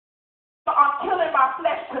my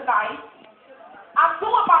flesh tonight. I'm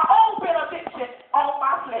doing my own benediction on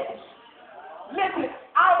my flesh. Listen,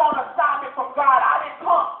 I'm on assignment from God. I didn't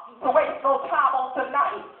come to waste no time on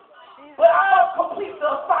tonight. But I must complete the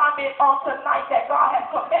assignment on tonight that God has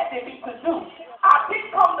commanded me to do. I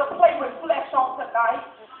didn't come to play with flesh on tonight.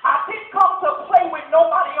 I didn't come to play with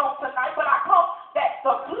nobody on tonight, but I come that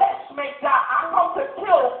the flesh may die. I come to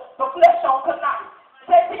kill the flesh on tonight.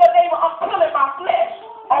 Say to your neighbor, I'm killing my flesh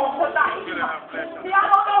on tonight. See, I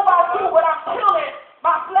don't know about you, but I'm killing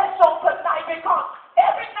my flesh on tonight because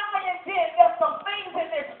every now and then there's some things in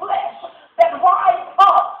this flesh that rise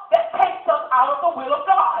up that takes us out of the will of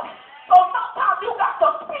God. So sometimes you got to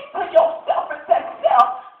speak to yourself and say,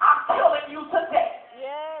 self, I'm killing you today.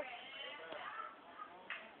 Yes.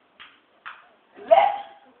 Let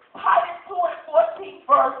Titus 2 and 14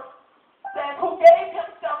 verse says, who gave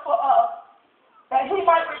himself for us, that he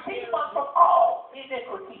might redeem us from all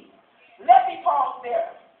iniquity. Let me pause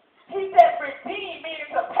there. He said redeem,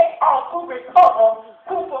 meaning to pay off, to recover,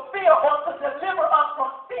 to fulfill, or to deliver us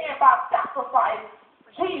from sin by sacrifice.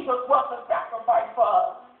 Jesus was the sacrifice for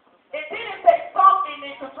us. It didn't say some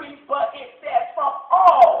iniquities, but it says from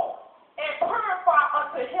all, and purify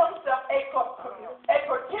unto himself a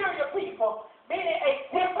peculiar people, meaning a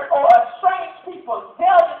different or a strange people,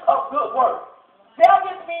 zealous of good works.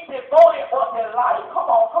 Zealous means devoted or delight. Come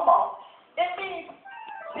on, come on. It means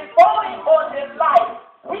devoted or delight.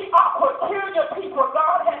 We are peculiar people.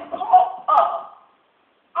 God has called us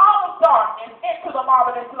out of darkness into the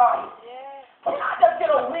marvelous light. Can I just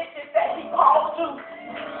get a witness that he called you?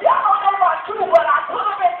 Yeah, I don't know about you, but I could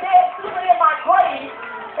have been dead sleeping in my grave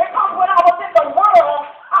because when I was in the world,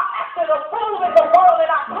 I acted a fool in the world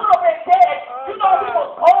and I could have been dead. You know, we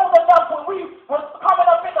was old enough when we was coming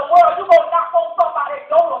up in the world. You go knock on somebody's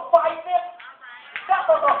door to fight them. That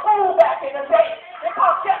was a fool back in the day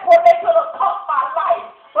because guess what? They could have cut my life.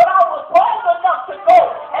 But I was bold enough to go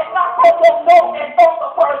and knock on your door and on the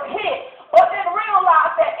first hit. But then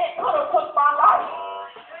realize that it could have took my life.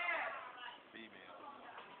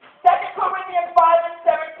 2 Corinthians 5 and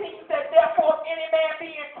 17 says, therefore, if any man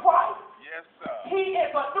be in Christ, yes, sir. he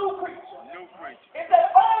is a new creature. New creature. It says,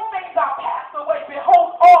 all things are passed away.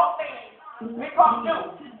 Behold, all things become new.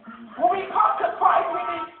 When we come to Christ, we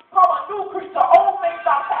become a new creature. All things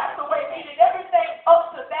are passed away, meaning everything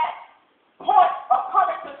up to that point of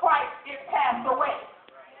coming to Christ is passed away.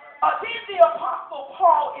 Then the Apostle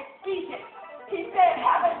Paul is speaking. He said,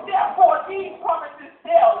 having therefore these promises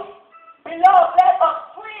daily, beloved, let us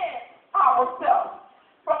cleanse ourselves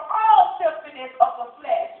from all filthiness of the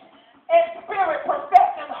flesh and spirit,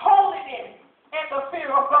 perfecting holiness and the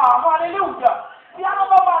fear of God. Hallelujah. See, I don't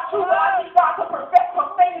know about you, but I need God to perfect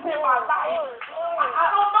some things in my life. I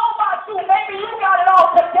don't know about you. Maybe you got it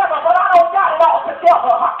all together, but I don't got it all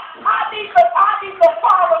together. I need the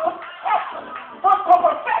Father to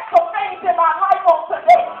perfect some things in my life on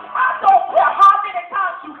today. I don't care how many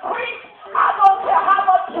times you preach. I don't care how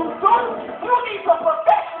much you do. You need some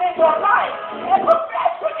perfection in your life. And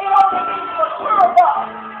perfection, it only means mature up.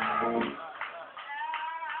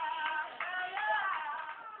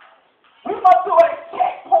 We must do a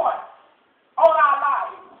checkpoint on our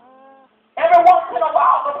lives. Every once in a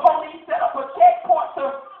while, the police set up a checkpoint to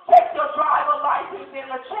check your driver's license and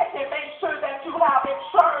to check and make sure that you have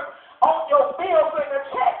insurance on your bills and to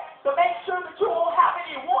check to make sure that you won't have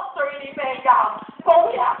any wants or anything, y'all. So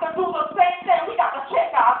we have to do the same thing. We got to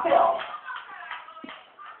check ourselves.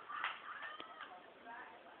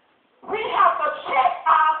 We have to check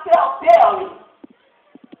ourselves daily.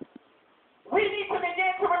 We need to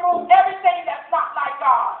begin to remove everything that's not like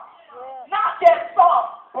God. Not just some,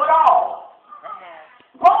 but all.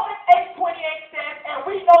 Romans 8:28 says, and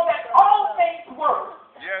we know that all things work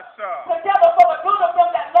yes, sir. together for the good of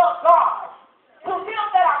them that love God, to them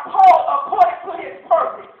that are called according to his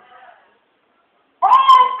purpose.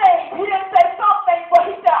 All things, he didn't say some things, but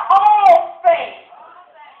he said all things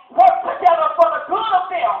work together for the good of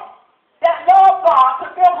them that love God, to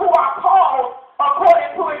them who are called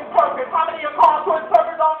according to his purpose. How many are called to his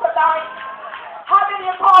purpose on tonight? How many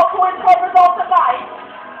are called to his purpose on tonight?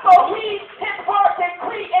 So his word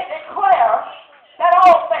decree and declare that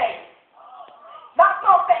all things, not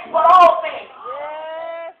some things, but all things.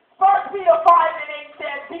 Yes. 1 Peter 5 and 8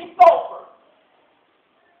 says, be sober,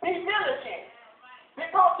 be diligent,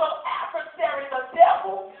 because your adversary, the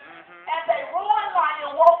devil, as a roaring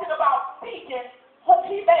lion walking about seeking whom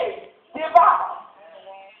he may devour.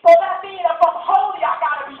 So that means if I'm holy, I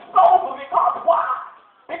got to be sober, because why?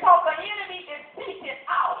 Because the enemy is seeking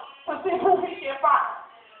out to see who he can find.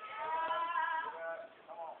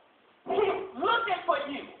 He's looking for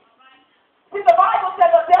you. See, the Bible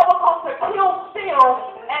says the devil comes to kill, steal,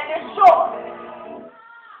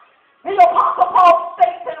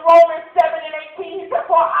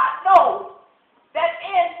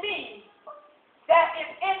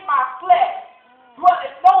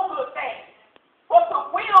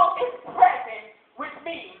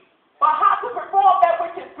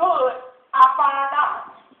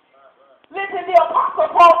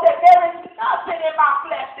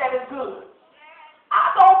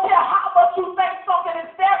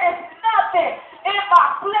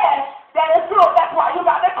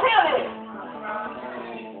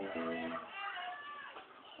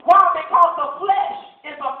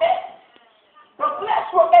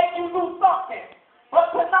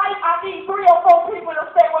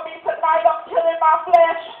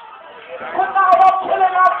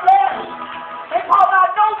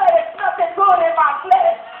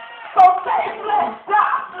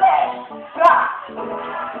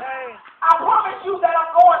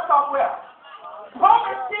 somewhere.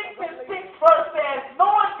 Romans 6 and 6 verse says,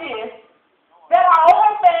 knowing this, that our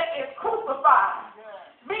old man is crucified,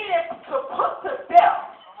 meaning to put to death,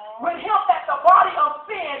 with him that the body of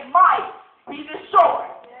sin might be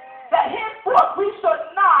destroyed. That henceforth we should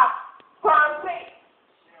not serve sin.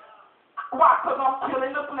 Why? Because I'm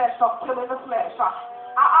killing the flesh. I'm letting the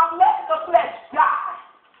flesh die.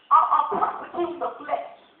 I'm persecuting the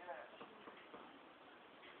flesh.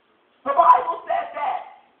 The Bible says that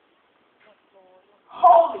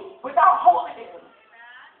holy, without holiness,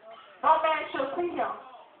 no man shall see him.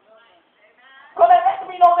 So that lets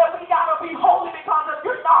me know that we got to be holy, because if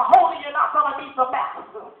you're not holy, you're not going to meet the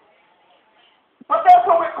master. But there's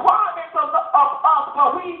a requirement of us,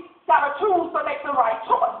 but we got to choose to make the right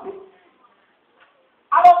choices.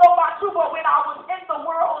 I don't know about you, but when I was in the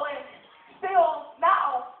world, and still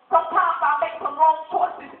now, sometimes I make some wrong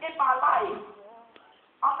choices in my life.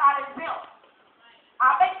 I'm not exempt.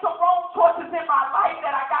 I make some wrong choices in my life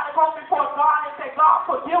that I got to go before God and say, God,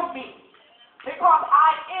 forgive me. Because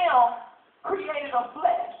I am created of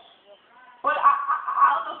flesh. But I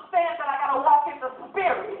understand that I got to walk in the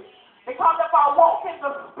spirit. Because if I walk in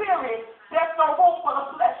the spirit, there's no room for the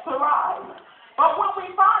flesh to rise. But when we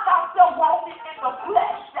find ourselves walking in the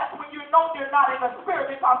flesh, that's when you know you're not in the spirit,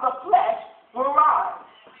 because the flesh will rise.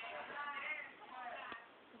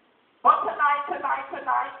 But tonight,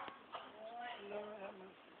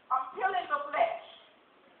 I'm killing the flesh.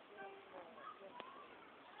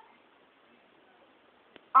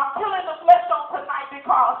 I'm killing the flesh on tonight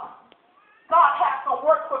because God has some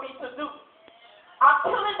work for me to do. I'm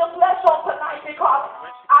killing the flesh on tonight because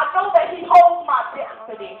I know that He holds my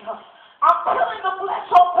destiny. I'm killing the flesh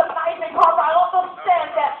on